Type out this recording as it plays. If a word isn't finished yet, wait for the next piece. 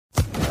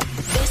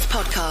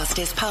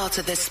podcast is part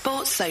of the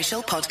Sports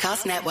Social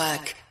Podcast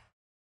Network.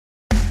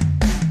 The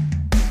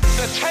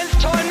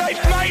 10th time they've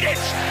made it.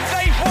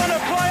 They've won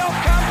a playoff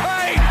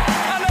campaign,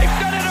 and they've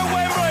done it at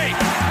Wembley.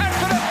 And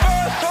for the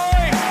first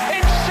time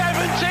in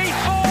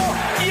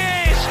 74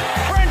 years,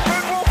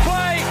 Brentford will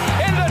play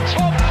in the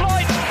top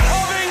flight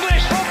of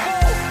English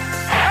football.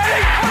 And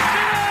he puts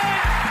it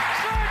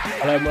in.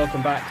 Hello and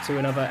welcome back to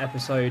another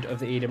episode of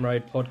the Eden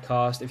Road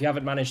podcast. If you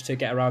haven't managed to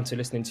get around to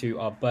listening to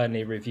our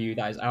Burnley review,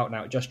 that is out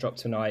now, it just dropped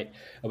tonight.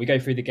 We go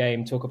through the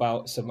game, talk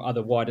about some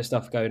other wider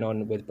stuff going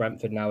on with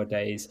Brentford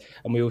nowadays,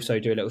 and we also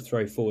do a little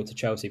throw forward to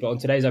Chelsea. But on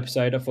today's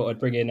episode, I thought I'd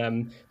bring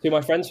in two of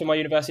my friends from my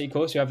university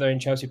course who have their own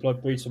Chelsea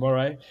Blood Brew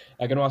tomorrow.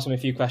 I'm going to ask them a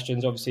few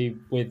questions. Obviously,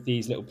 with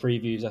these little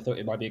previews, I thought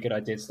it might be a good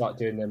idea to start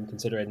doing them,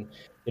 considering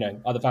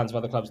other fans of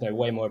other clubs know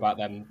way more about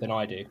them than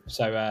I do.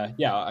 So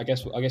I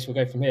guess we'll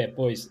go from here,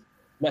 boys.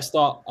 Let's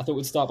start. I thought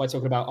we'd start by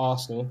talking about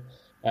Arsenal.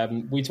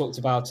 We talked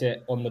about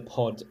it on the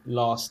pod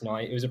last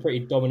night. It was a pretty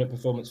dominant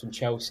performance from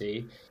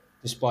Chelsea,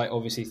 despite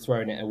obviously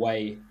throwing it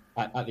away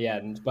at the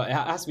end. But it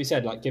has to be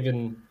said,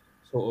 given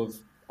sort of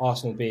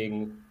Arsenal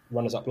being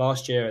runners-up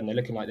last year and they're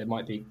looking like they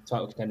might be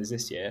title contenders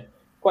this year,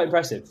 quite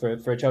impressive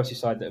for a Chelsea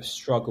side that have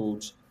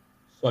struggled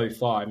so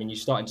far. I mean, you're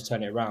starting to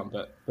turn it around,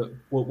 but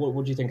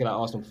what do you think of that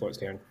Arsenal performance,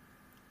 Kieran?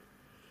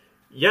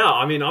 Yeah,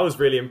 I mean, I was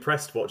really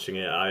impressed watching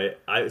it.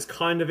 I was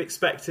kind of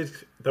expected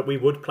that we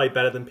would play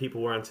better than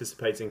people were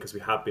anticipating because we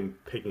have been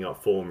picking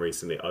up form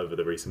recently over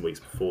the recent weeks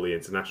before the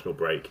international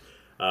break.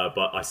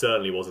 But I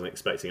certainly wasn't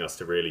expecting us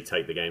to really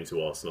take the game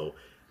to Arsenal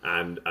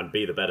and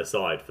be the better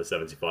side for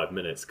 75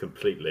 minutes,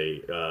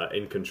 completely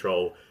in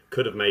control.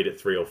 Could have made it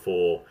 3 or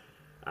 4.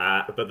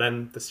 But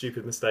then the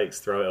stupid mistakes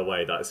throw it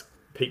away. That's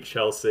peak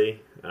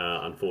Chelsea,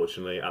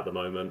 unfortunately, at the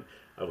moment.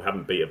 We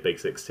haven't beat a Big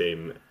Six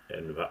team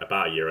in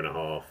about a year and a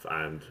half,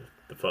 and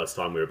the first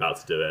time we were about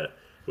to do it,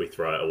 we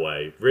throw it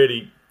away.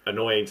 Really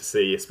annoying to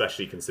see,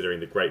 especially considering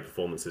the great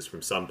performances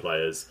from some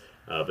players,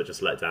 but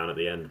just let down at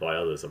the end by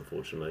others,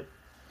 unfortunately.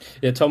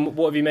 Yeah, Tom,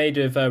 what have you made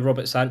of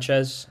Robert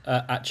Sanchez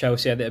at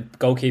Chelsea? The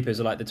goalkeepers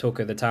are like the talk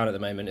of the town at the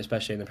moment,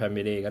 especially in the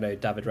Premier League. I know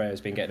David Raya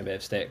has been getting a bit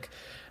of stick.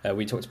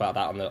 We talked about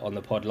that on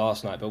the pod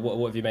last night, but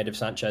what have you made of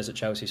Sanchez at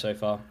Chelsea so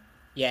far?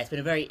 Yeah, it's been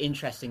a very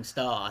interesting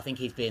start. I think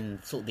he's been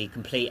sort of the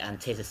complete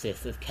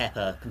antithesis of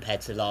Kepa compared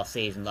to last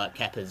season.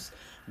 Kepa's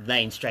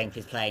main strength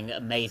is playing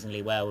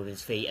amazingly well with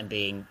his feet and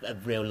being a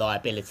real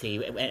liability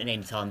at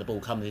any time the ball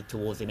comes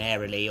towards him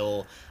aerially,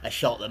 or a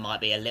shot that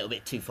might be a little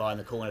bit too far in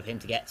the corner for him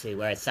to get to.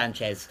 Whereas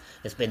Sanchez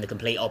has been the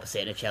complete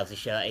opposite in a Chelsea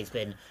shirt. He's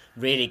been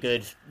really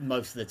good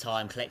most of the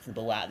time collecting the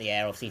ball out of the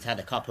air. Obviously he's had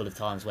a couple of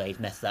times where he's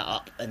messed that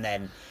up, and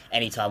then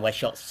any time where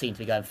shots seem to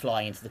be going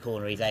flying into the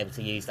corner, he's able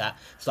to use that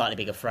slightly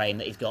bigger frame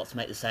that he's got to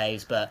make the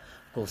saves. But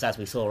of course, as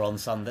we saw on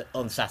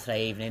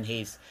Saturday evening,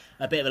 he's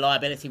a bit of a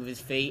liability with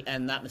his feet,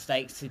 and that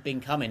mistake's been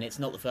coming. It's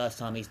not the first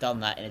time he's done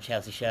that in a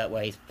Chelsea shirt,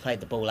 where he's played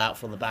the ball out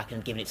from the back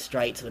and given it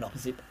straight to an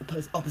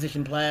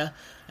opposition player,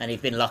 and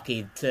he's been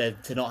lucky to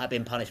not have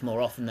been punished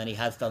more often than he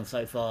has done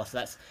so far. So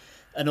that's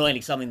annoyingly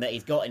something that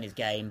he's got in his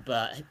game,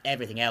 but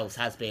everything else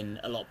has been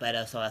a lot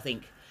better. So I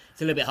think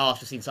it's a little bit harsh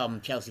to see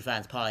some Chelsea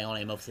fans piling on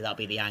him. Obviously, that'll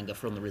be the anger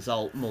from the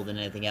result more than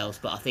anything else,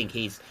 but I think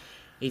he's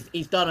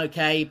done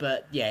okay,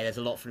 but yeah, there's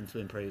a lot for him to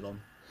improve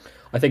on.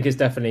 I think it's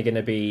definitely going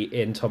to be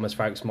in Thomas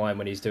Frank's mind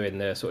when he's doing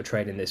the sort of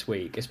training this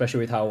week, especially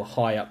with how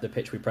high up the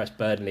pitch we pressed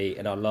Burnley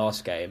in our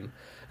last game.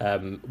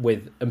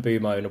 With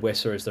Mbeumo and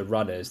Wissa as the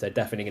runners, they're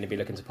definitely going to be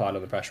looking to pile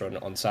on the pressure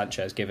on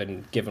Sanchez,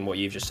 given what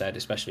you've just said,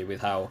 especially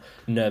with how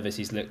nervous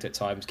he's looked at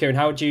times. Kieran,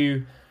 how would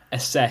you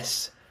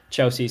assess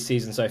Chelsea's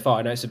season so far?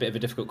 I know it's a bit of a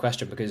difficult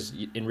question because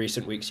in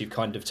recent weeks you've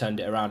kind of turned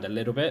it around a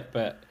little bit,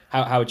 but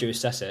how would you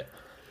assess it?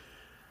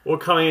 Well,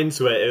 coming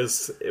into it,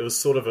 it was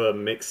sort of a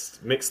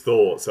mixed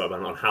thoughts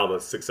on how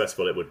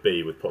successful it would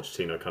be with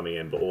Pochettino coming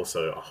in, but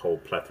also a whole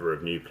plethora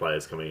of new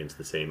players coming into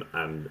the team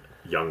and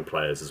young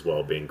players as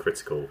well being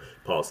critical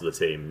parts of the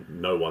team.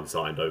 No one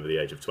signed over the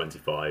age of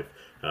 25,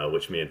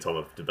 which me and Tom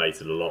have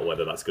debated a lot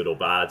whether that's good or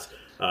bad.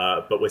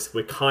 But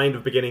we're kind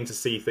of beginning to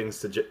see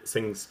things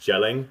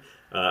gelling.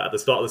 At the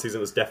start of the season,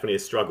 it was definitely a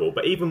struggle.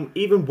 But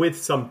even with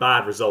some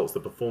bad results, the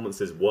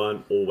performances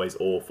weren't always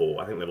awful.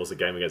 I think there was a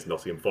game against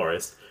Nottingham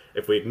Forest.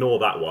 If we ignore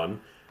that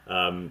one,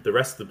 the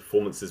rest of the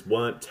performances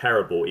weren't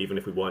terrible, even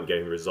if we weren't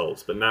getting the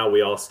results. But now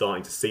we are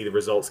starting to see the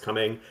results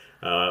coming.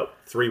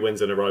 3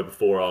 wins in a row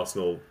before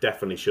Arsenal.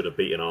 Definitely should have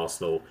beaten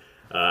Arsenal.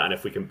 And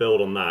if we can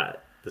build on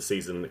that, the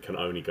season can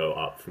only go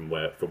up from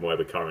where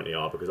we currently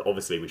are, because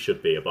obviously we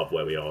should be above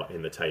where we are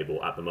in the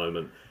table at the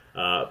moment.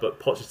 But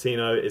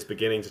Pochettino is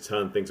beginning to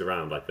turn things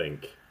around, I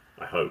think.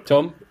 I hope.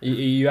 Tom, are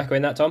you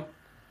echoing that, Tom?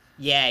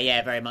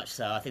 Yeah, very much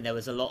so. I think there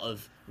was a lot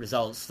of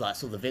results, like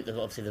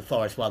obviously the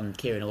Forest one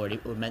Kieran already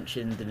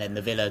mentioned, and then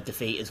the Villa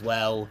defeat as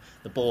well,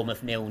 the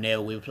Bournemouth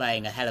 0-0. We were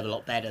playing a hell of a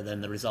lot better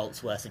than the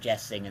results were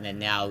suggesting, and then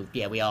now,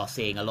 we are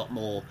seeing a lot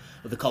more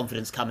of the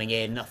confidence coming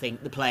in. I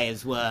think the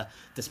players were,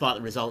 despite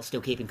the results,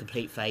 still keeping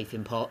complete faith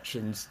in Poch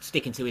and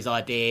sticking to his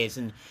ideas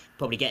and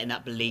probably getting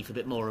that belief a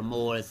bit more and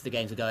more as the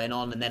games are going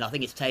on. And then I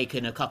think it's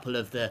taken a couple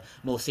of the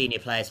more senior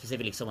players,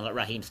 specifically someone like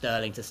Raheem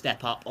Sterling, to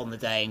step up on the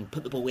day and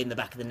put the ball in the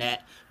back of the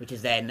net, which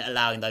is then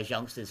allowing those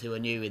youngsters who are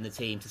new in the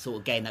team to sort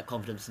of gain that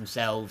confidence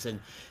themselves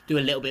and do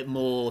a little bit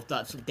more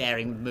that sort of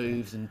daring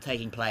moves and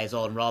taking players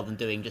on rather than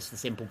doing just the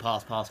simple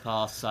pass.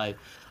 So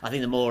I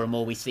think the more and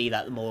more we see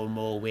that, the more and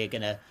more we're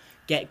going to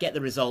get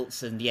the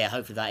results, and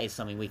hopefully that is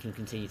something we can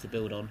continue to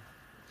build on.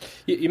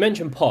 You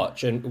mentioned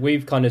Poch, and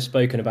we've kind of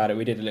spoken about it.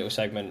 We did a little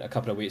segment a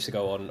couple of weeks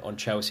ago on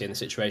Chelsea and the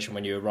situation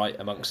when you were right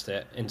amongst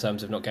it in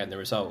terms of not getting the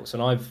results.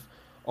 And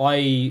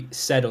I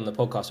said on the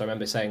podcast, I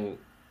remember saying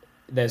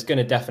there's going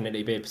to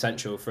definitely be a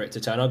potential for it to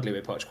turn ugly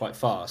with Poch quite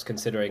fast,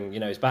 considering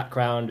his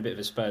background, a bit of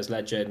a Spurs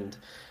legend,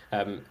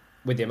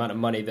 with the amount of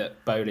money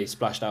that Bowley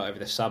splashed out over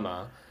the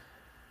summer.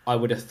 I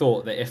would have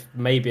thought that if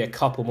maybe a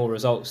couple more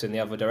results in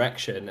the other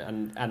direction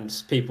and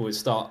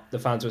the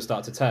fans would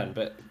start to turn.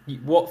 But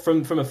what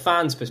from a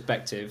fan's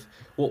perspective,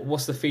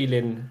 what's the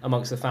feeling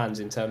amongst the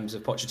fans in terms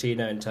of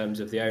Pochettino, in terms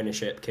of the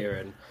ownership,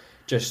 Kieran?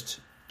 Just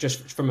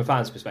from a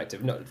fan's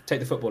perspective, take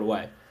the football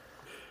away.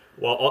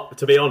 Well,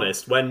 to be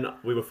honest, when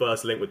we were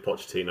first linked with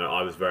Pochettino,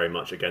 I was very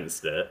much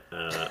against it.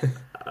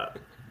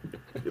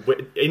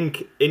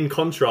 In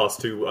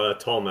contrast to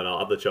Tom and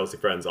our other Chelsea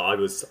friends, I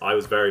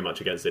was very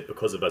much against it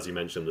because of, as you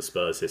mentioned, the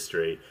Spurs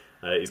history.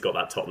 He's got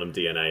that Tottenham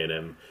DNA in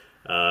him,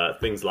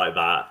 things like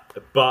that.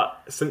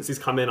 But since he's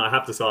come in, I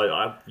have decided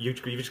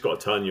you've just got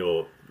to turn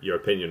your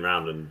opinion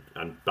round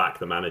and back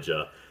the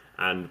manager.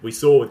 And we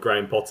saw with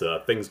Graham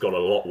Potter, things got a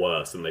lot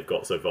worse than they've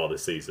got so far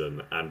this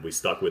season, and we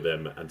stuck with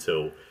him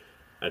until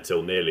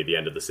nearly the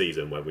end of the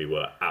season when we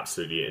were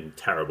absolutely in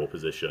terrible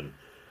position.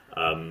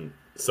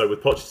 So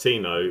with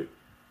Pochettino,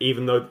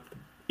 even though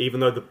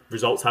the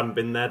results haven't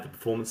been there, the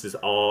performances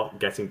are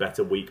getting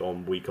better week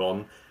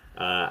on,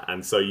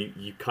 and so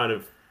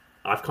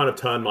I've kind of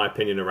turned my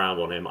opinion around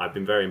on him. I've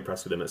been very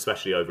impressed with him,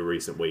 especially over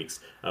recent weeks,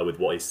 with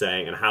what he's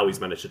saying and how he's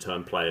managed to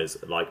turn players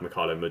like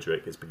Mykhailo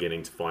Mudryk is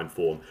beginning to find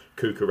form.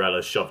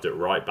 Cucurella shoved it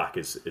right back,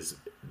 is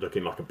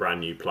looking like a brand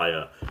new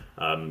player.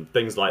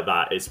 Things like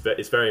that.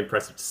 It's very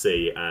impressive to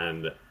see,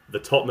 and the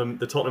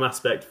Tottenham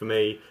aspect for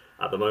me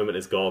at the moment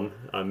is gone.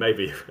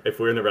 Maybe if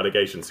we're in the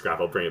relegation scrap,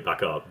 I'll bring it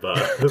back up. But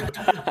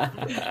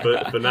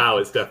but for now,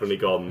 it's definitely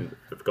gone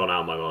out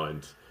of my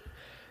mind.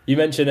 You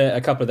mentioned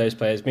a couple of those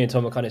players. Me and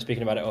Tom were kind of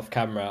speaking about it off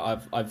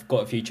camera. I've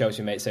got a few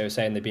Chelsea mates. They were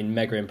saying they've been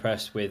mega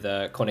impressed with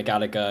Conor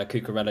Gallagher,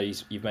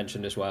 Cucurella. You've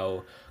mentioned as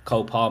well,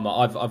 Cole Palmer.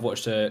 I've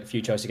watched a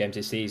few Chelsea games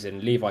this season.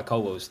 Levi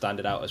Colwell's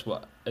standing out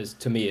as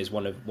to me as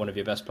one of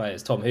your best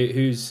players. Tom,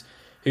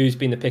 who's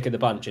been the pick of the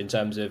bunch in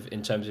terms of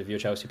your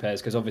Chelsea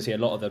players? Because obviously a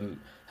lot of them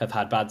have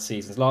had bad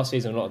seasons last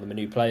season. A lot of them are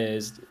new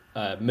players.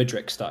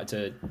 Mudryk started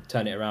to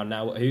turn it around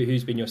now.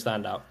 Who's been your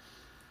standout?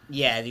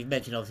 Yeah, you've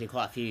mentioned obviously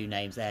quite a few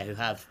names there who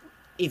have.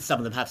 Some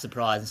of them have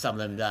surprised and some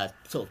of them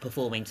sort of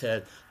performing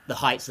to the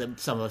heights that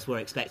some of us were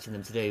expecting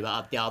them to do.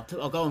 But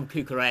I'll go on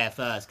Cucurella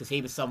first, because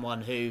he was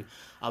someone who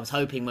I was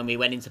hoping when we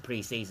went into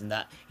pre-season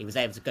that he was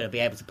going to be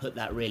able to put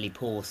that really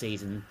poor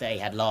season that he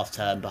had last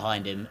term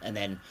behind him and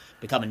then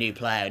become a new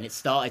player. And it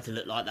started to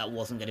look like that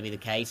wasn't going to be the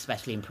case,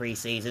 especially in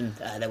pre-season.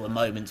 There were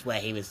moments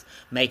where he was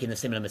making the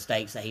similar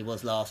mistakes that he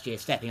was last year,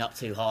 stepping up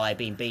too high,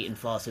 being beaten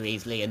far too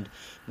easily, and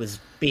was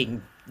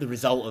being the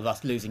result of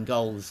us losing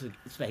goals.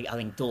 I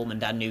think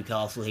Dortmund and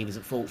Newcastle, he was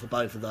at fault for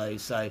both of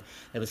those. So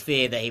there was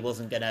fear that he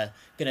wasn't going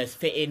to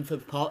fit in for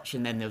Poch.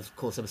 And then there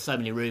were so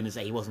many rumours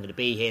that he wasn't going to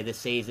be here this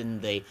season.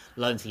 The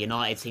loan to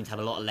United seemed to have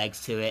a lot of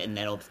legs to it, and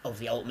then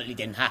obviously ultimately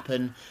didn't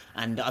happen.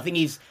 And I think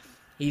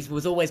he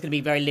was always going to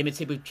be very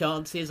limited with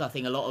chances. I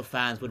think a lot of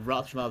fans would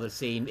much rather have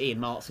seen Ian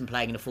Martson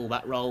playing in a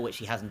fullback role, which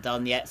he hasn't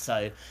done yet.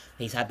 So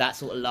he's had that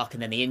sort of luck,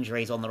 and then the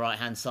injuries on the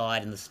right-hand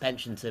side and the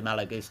suspension to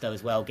Malo Gusto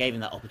as well gave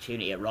him that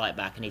opportunity at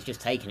right-back, and he's just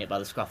taken it by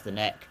the scruff of the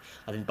neck.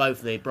 I think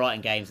both the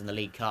Brighton games in the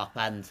League Cup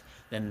and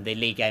then the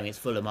league game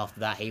against Fulham after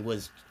that, he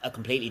was a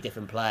completely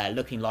different player,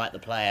 looking like the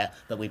player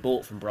that we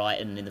bought from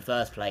Brighton in the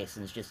first place,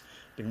 and it's just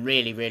been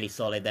really, really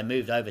solid. They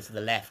moved over to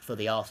the left for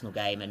the Arsenal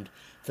game, and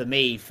for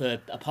me,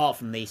 apart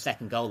from the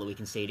second goal that we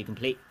conceded,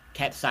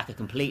 kept Saka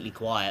completely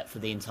quiet for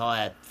the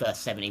entire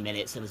first 70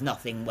 minutes. There was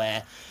nothing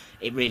where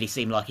it really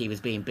seemed like he was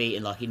being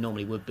beaten like he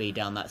normally would be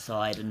down that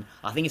side. And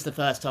I think it's the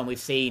first time we've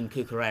seen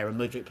Cucurella and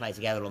Mudryk play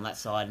together on that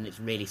side, and it's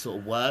really sort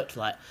of worked.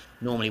 Like,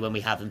 normally when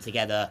we have them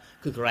together,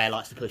 Cucurella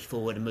likes to push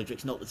forward, and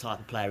Mudryk's not the type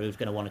of player who's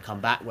going to want to come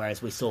back,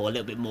 whereas we saw a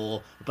little bit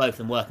more both of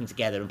them working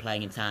together and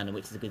playing in tandem,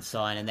 which is a good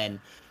sign. And then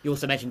you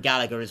also mentioned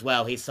Gallagher as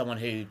well. He's someone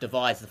who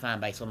divides the fan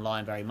base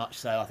online very much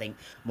so. I think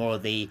more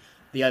of the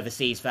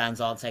overseas fans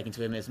aren't taking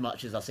to him as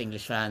much as us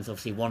English fans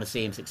obviously want to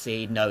see him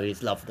succeed, know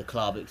his love for the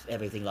club,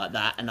 everything like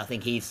that. And I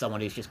think he's someone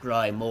who's just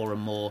growing more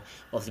and more,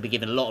 obviously been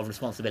given a lot of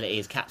responsibility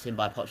as captain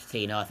by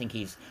Pochettino. I think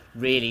he's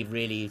really,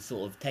 really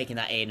sort of taking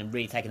that in and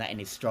really taking that in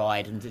his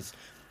stride, and just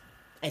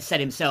has said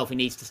himself he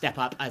needs to step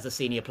up as a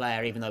senior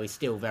player, even though he's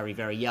still very,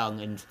 very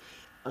young. And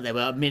there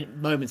were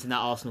moments in that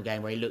Arsenal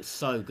game where he looked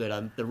so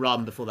good. The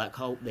run before that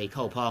the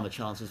Cole Palmer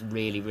chance was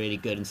really, really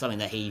good, and something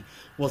that he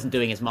wasn't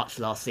doing as much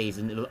last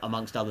season,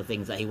 amongst other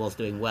things that he was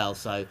doing well.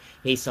 So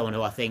he's someone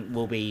who I think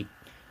will be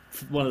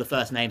one of the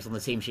first names on the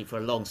team sheet for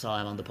a long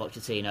time under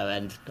Pochettino,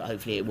 and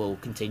hopefully it will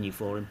continue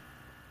for him.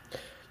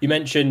 You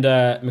mentioned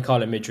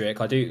Mykhailo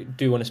Mudryk. I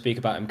do want to speak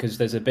about him because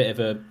there's a bit of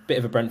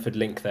a Brentford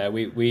link there.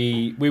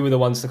 We were the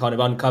ones to kind of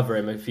uncover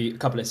him a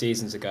couple of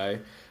seasons ago.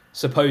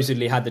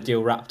 Supposedly had the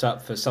deal wrapped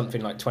up for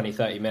something like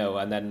 20-30 mil,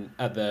 and then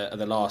at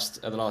the last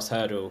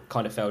hurdle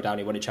kind of fell down.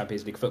 He wanted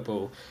Champions League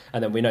football,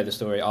 and then we know the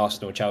story.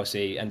 Arsenal,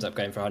 Chelsea ends up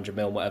going for 100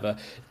 mil, whatever.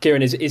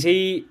 Kieran,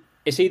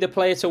 is he the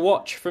player to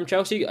watch from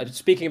Chelsea?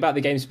 Speaking about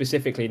the game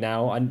specifically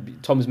now,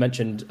 and Tom's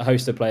mentioned a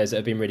host of players that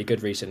have been really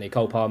good recently.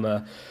 Cole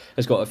Palmer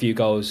has got a few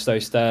goals, so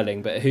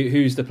Sterling. But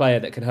who's the player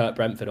that can hurt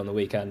Brentford on the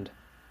weekend?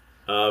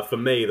 For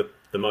me,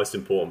 the most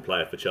important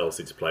player for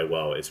Chelsea to play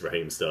well is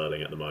Raheem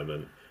Sterling at the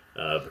moment.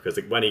 Because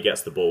when he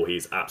gets the ball,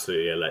 he's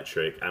absolutely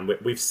electric. And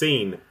we've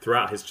seen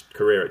throughout his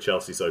career at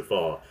Chelsea so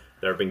far,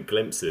 there have been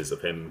glimpses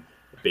of him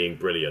being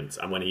brilliant.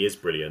 And when he is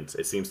brilliant,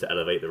 it seems to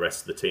elevate the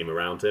rest of the team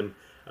around him.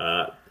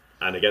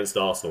 And against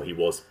Arsenal, he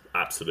was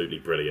absolutely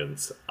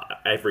brilliant.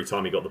 Every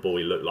time he got the ball,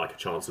 he looked like a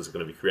chance was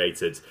going to be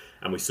created.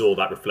 And we saw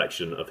that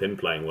reflection of him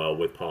playing well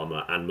with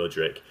Palmer and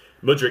Mudryk.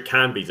 Mudryk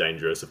can be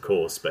dangerous, of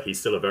course, but he's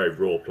still a very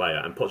raw player.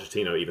 And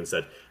Pochettino even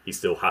said he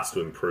still has to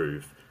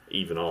improve,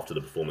 even after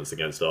the performance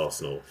against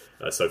Arsenal.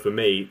 So for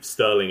me,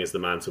 Sterling is the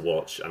man to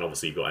watch. And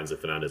obviously you've got Enzo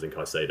Fernandez and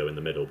Caicedo in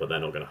the middle, but they're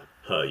not going to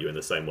hurt you in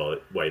the same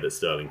way that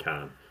Sterling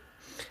can.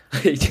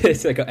 They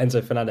got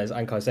Enzo Fernandez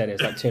and Caicedo.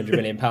 It's like £200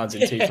 million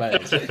in two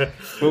players.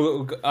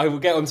 I will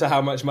get on to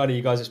how much money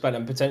you guys have spent,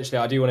 and potentially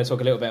I do want to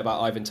talk a little bit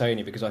about Ivan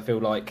Toney, because I feel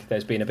like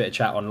there's been a bit of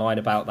chat online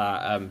about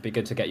that. Be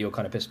good to get your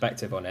kind of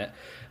perspective on it.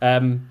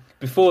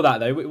 Before that,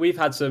 though, we've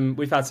had some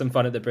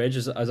fun at the Bridge,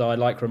 as I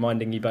like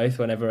reminding you both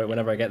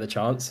whenever I get the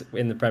chance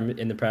in the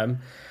Prem.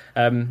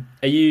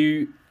 Are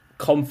you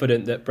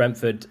confident that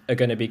Brentford are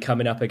going to be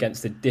coming up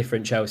against a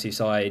different Chelsea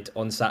side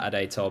on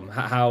Saturday, Tom?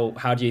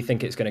 How do you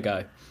think it's going to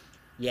go?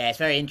 Yeah, it's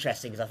very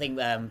interesting because I think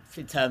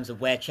in terms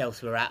of where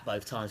Chelsea were at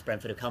both times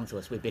Brentford have come to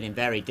us, we've been in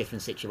very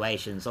different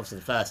situations. Obviously,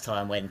 the first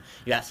time when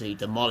you absolutely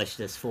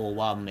demolished us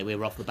 4-1, we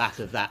were off the back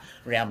of that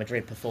Real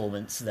Madrid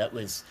performance that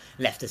was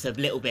left us a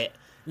little bit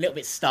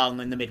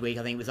stung in the midweek.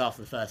 I think it was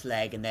after the first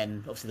leg, and then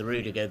obviously the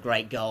Rudiger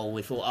great goal.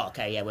 We thought,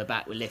 okay, yeah, we're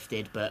back, we're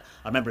lifted. But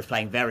I remember us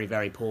playing very,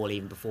 very poorly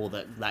even before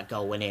that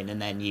goal went in,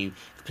 and then you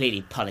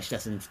completely punished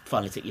us and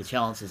finally took your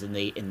chances at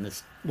the end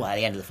of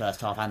the first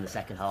half and the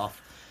second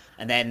half.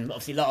 And then,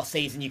 obviously, last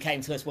season you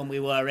came to us when we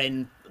were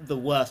in the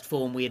worst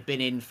form we had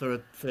been in for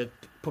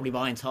probably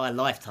my entire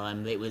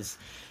lifetime. It was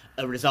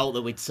a result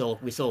that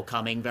we saw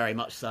coming, very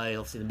much so.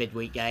 Obviously, the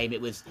midweek game,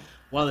 it was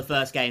one of the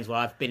first games where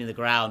I've been in the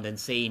ground and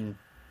seen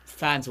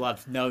fans who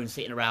I've known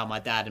sitting around, my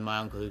dad and my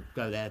uncle who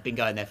been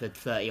going there for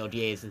 30 odd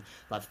years, and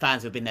like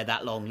fans who have been there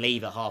that long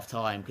leave at half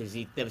time, because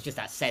there was just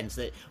that sense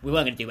that we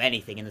weren't going to do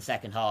anything in the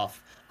second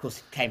half. Of course,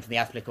 it came from the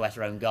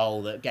Azpilicueta own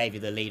goal that gave you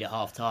the lead at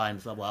half time.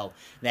 So, well,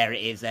 there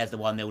it is, there's the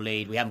 1-0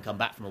 lead. We haven't come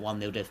back from a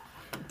 1-0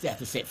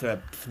 deficit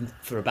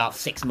for about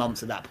 6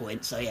 months at that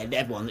point. So yeah,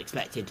 everyone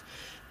expected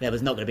there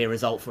was not going to be a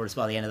result for us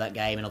by the end of that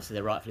game, and obviously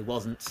there rightfully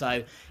wasn't.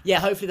 So yeah,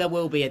 hopefully there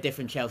will be a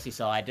different Chelsea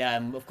side.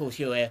 Of course,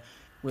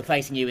 we're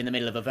facing you in the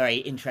middle of a very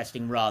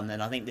interesting run,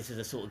 and I think this is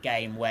a sort of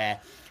game where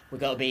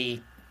we've got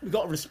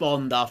to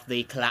respond after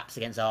the collapse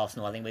against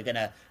Arsenal. I think we're going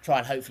to try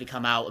and hopefully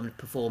come out and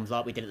perform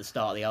like we did at the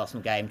start of the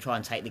Arsenal game, try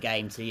and take the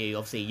game to you.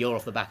 Obviously, you're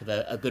off the back of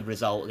a good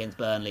result against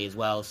Burnley as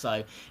well,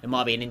 so it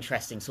might be an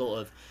interesting sort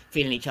of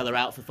feeling each other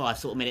out for 5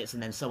 sort of minutes,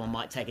 and then someone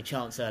might take a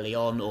chance early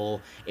on, or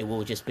it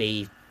will just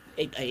be...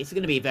 It's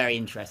going to be very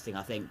interesting,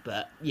 I think,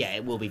 but yeah,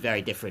 it will be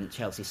very different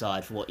Chelsea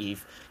side for what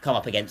you've come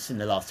up against in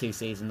the last 2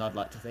 seasons, I'd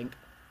like to think.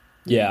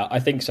 Yeah, I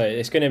think so.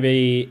 It's going to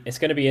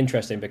be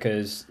interesting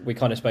because we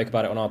kind of spoke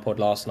about it on our pod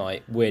last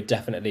night. We're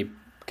definitely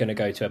going to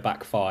go to a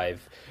back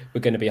 5.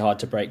 We're going to be hard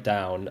to break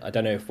down. I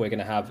don't know if we're going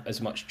to have as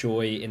much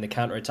joy in the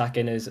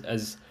counter-attacking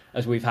as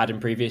we've had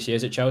in previous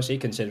years at Chelsea,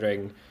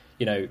 considering,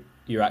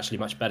 you're actually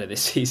much better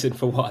this season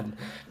for one.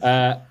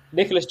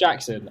 Nicholas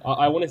Jackson,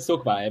 I wanted to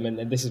talk about him,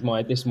 and this is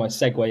my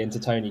segue into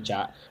Toney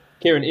chat.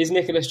 Kieran, is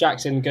Nicholas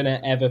Jackson going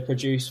to ever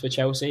produce for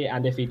Chelsea?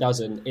 And if he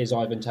doesn't, is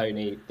Ivan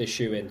Toney the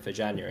shoe-in for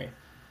January?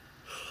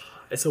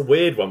 It's a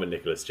weird one with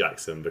Nicholas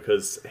Jackson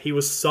because he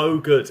was so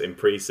good in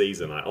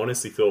pre-season. I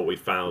honestly thought we'd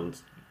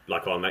found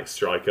like our next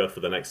striker for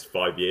the next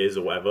 5 years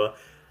or whatever.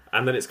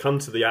 And then it's come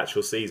to the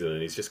actual season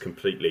and he's just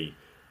completely,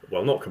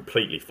 well, not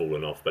completely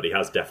fallen off, but he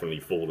has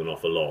definitely fallen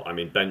off a lot. I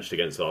mean, benched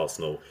against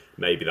Arsenal,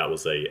 maybe that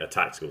was a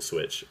tactical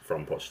switch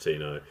from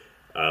Pochettino.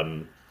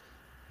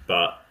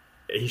 But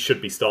he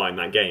should be starting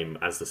that game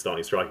as the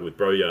starting striker with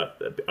Broja,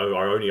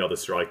 our only other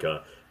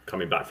striker,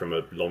 coming back from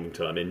a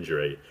long-term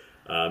injury.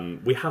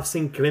 We have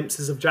seen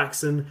glimpses of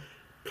Jackson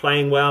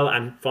playing well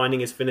and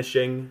finding his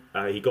finishing.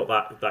 He got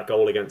that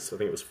goal against, I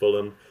think it was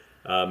Fulham.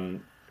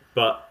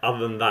 But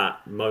other than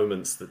that,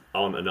 moments that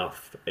aren't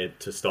enough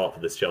to start for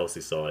this Chelsea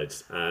side.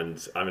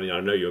 And I mean, I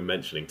know you were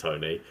mentioning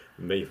Tony.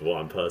 Me, for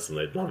one,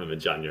 personally, I'd love him in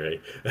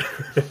January.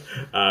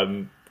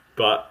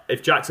 But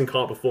if Jackson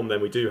can't perform,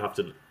 then we do have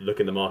to look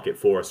in the market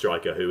for a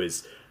striker who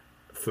is,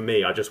 for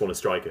me, I just want a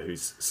striker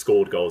who's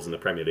scored goals in the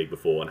Premier League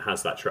before and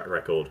has that track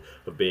record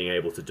of being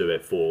able to do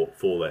it for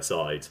their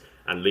side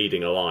and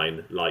leading a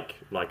line like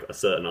a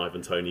certain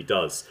Ivan Toney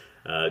does.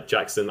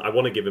 Jackson, I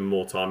want to give him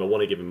more time. I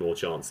want to give him more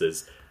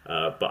chances.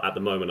 But at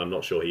the moment, I'm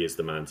not sure he is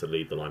the man to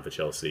lead the line for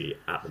Chelsea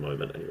at the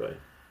moment anyway.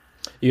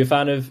 Are you a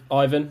fan of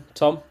Ivan,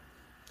 Tom?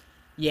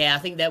 Yeah, I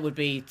think that would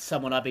be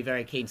someone I'd be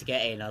very keen to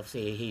get in.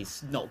 Obviously,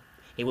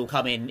 he will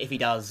come in. If he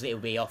does, it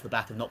will be off the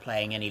back of not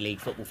playing any league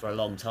football for a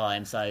long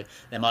time. So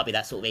there might be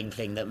that sort of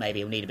inkling that maybe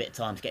he'll need a bit of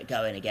time to get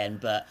going again.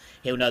 But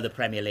he'll know the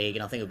Premier League,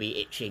 and I think he'll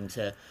be itching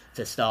to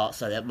start.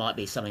 So that might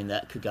be something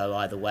that could go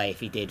either way if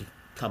he did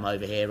come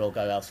over here or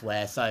go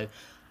elsewhere. So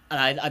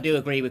and I do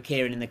agree with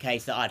Kieran in the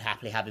case that I'd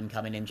happily have him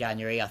coming in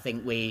January. I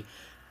think we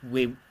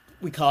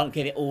can't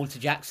give it all to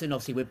Jackson.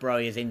 Obviously, with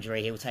Broja's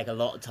injury, he will take a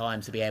lot of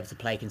time to be able to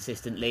play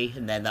consistently,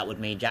 and then that would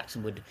mean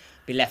Jackson would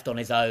be left on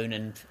his own,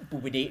 and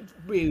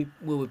we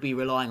would be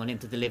relying on him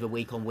to deliver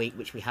week on week,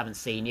 which we haven't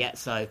seen yet.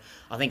 So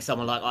I think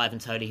someone like Ivan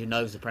Toney, who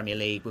knows the Premier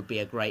League, would be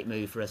a great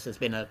move for us. There's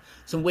been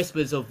some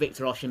whispers of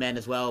Victor Osimhen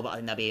as well, but I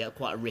think that'd be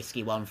quite a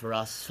risky one for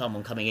us.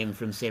 Someone coming in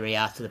from Serie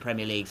A to the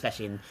Premier League,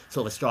 especially in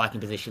sort of striking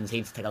positions, he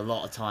needs to take a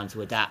lot of time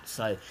to adapt.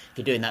 So if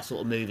you're doing that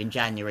sort of move in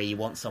January, you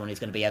want someone who's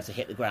going to be able to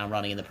hit the ground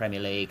running in the Premier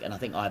League, and I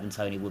think Ivan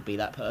Toney would be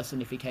that person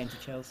if he came to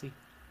Chelsea.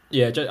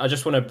 Yeah, I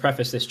just want to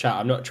preface this chat.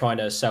 I'm not trying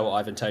to sell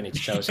Ivan Toney to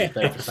Chelsea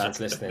for fans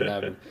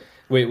listening.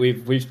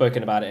 We've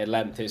spoken about it at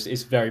length.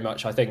 It's very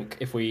much, I think,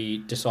 if we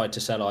decide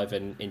to sell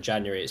Ivan in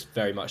January, it's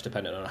very much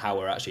dependent on how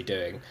we're actually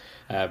doing.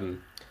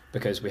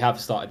 Because we have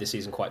started the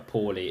season quite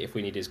poorly. If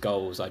we need his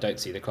goals, I don't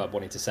see the club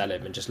wanting to sell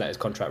him and just let his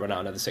contract run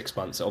out another 6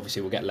 months.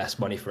 Obviously, we'll get less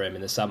money for him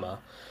in the summer.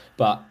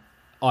 But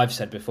I've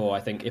said before, I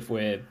think if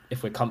we're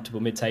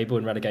comfortable mid-table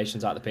and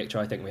relegation's out of the picture,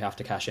 I think we have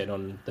to cash in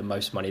on the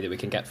most money that we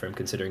can get for him,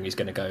 considering he's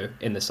going to go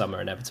in the summer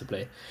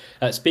inevitably.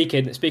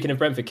 Speaking of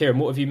Brentford, Kieran,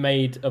 what have you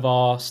made of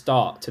our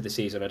start to the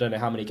season? I don't know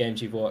how many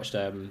games you've watched.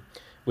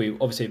 We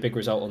obviously a big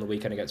result on the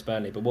weekend against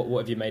Burnley, but what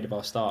have you made of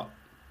our start?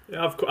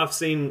 Yeah, I've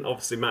seen,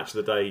 obviously, Match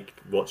of the Day,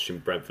 watching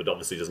Brentford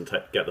obviously doesn't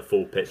get the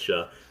full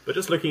picture, but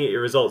just looking at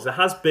your results, it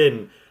has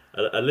been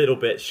a little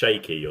bit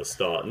shaky, your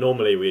start.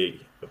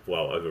 Normally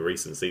over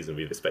recent season,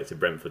 we've expected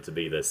Brentford to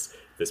be this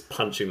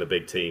punching the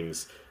big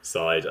teams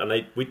side,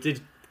 and we did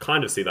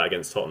kind of see that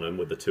against Tottenham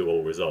with the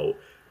 2-2 result.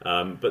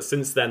 But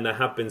since then, there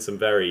have been some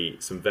very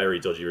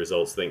dodgy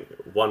results. I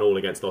think 1-1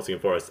 against Nottingham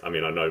Forest. I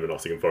mean, I know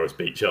Nottingham Forest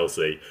beat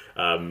Chelsea,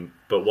 but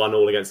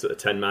 1-1 against a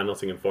 10-man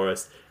Nottingham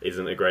Forest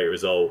isn't a great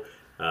result.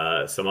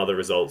 Some other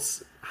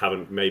results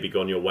haven't maybe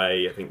gone your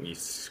way. I think you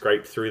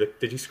scraped through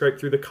Did you scrape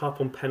through the cup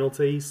on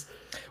penalties?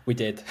 We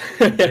did.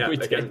 Yeah, we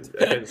against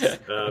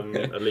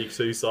a League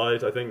 2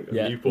 side, I think.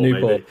 Yeah, Newport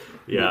maybe.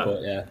 Yeah.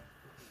 Newport,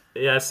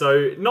 Yeah,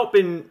 so not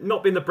been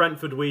the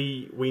Brentford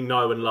we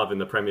know and love in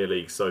the Premier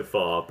League so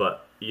far,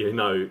 but you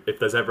know, if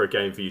there's ever a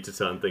game for you to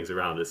turn things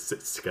around,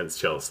 it's against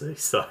Chelsea.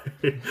 So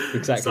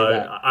exactly so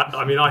that.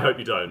 I mean, I hope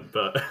you don't,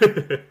 but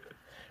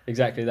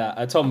exactly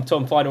that. Tom,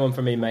 final one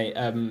from me, mate.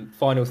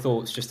 Final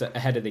thoughts just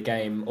ahead of the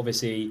game.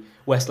 Obviously,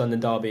 West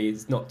London derby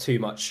is not too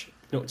much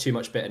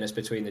bitterness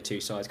between the two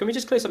sides. Can we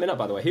just clear something up,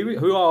 by the way?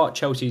 Who are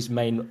Chelsea's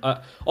main?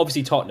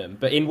 Obviously Tottenham,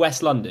 but in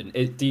West London,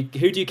 who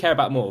do you care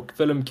about more,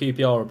 Fulham,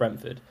 QPR, or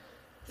Brentford?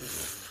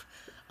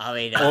 I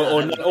mean,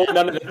 or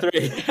none of the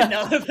three.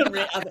 None of them.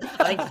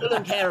 I think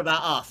Fulham care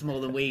about us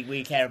more than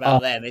we care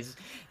about them.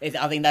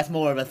 I think that's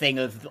more of a thing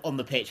of on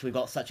the pitch. We've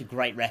got such a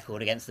great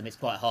record against them. It's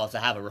quite hard to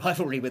have a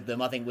rivalry with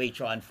them. I think we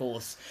try and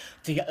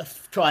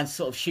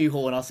sort of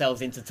shoehorn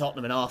ourselves into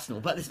Tottenham and Arsenal,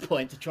 but at this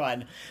point to try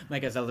and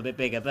make ourselves a bit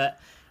bigger.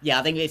 But yeah,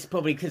 I think it's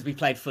probably because we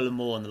played Fulham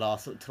more in the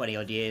last 20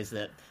 odd years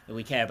that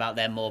we care about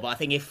them more. But I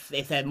think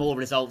if there more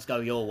results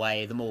go your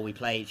way, the more we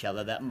play each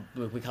other, that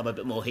will become a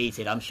bit more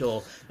heated. I'm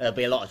sure there'll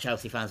be a lot of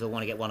Chelsea fans who will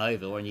want to get one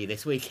over on you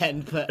this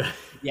weekend. But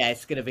yeah,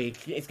 it's gonna be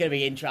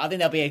interesting. I think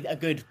there'll be a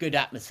good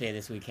atmosphere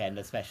this weekend,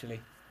 especially.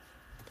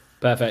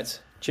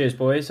 Perfect. Cheers,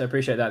 boys. I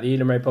appreciate that. The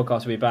Elam Road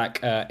podcast will be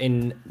back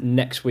in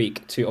next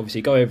week to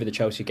obviously go over the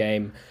Chelsea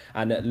game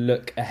and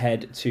look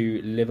ahead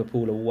to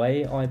Liverpool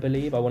away, I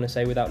believe. I want to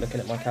say without looking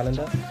at my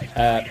calendar.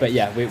 But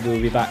yeah,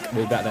 we'll be back.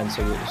 We'll be back then,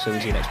 so we'll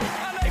see you next week.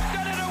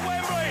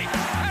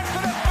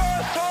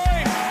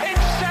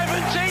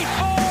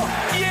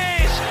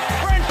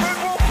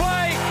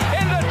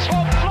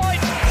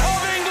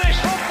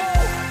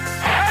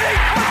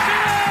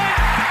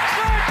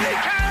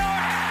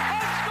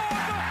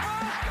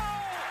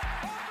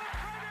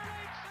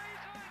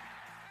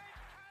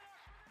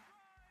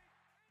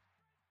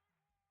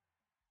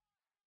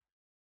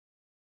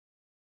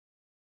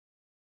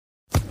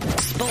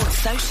 Sports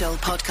Social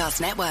Podcast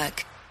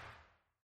Network.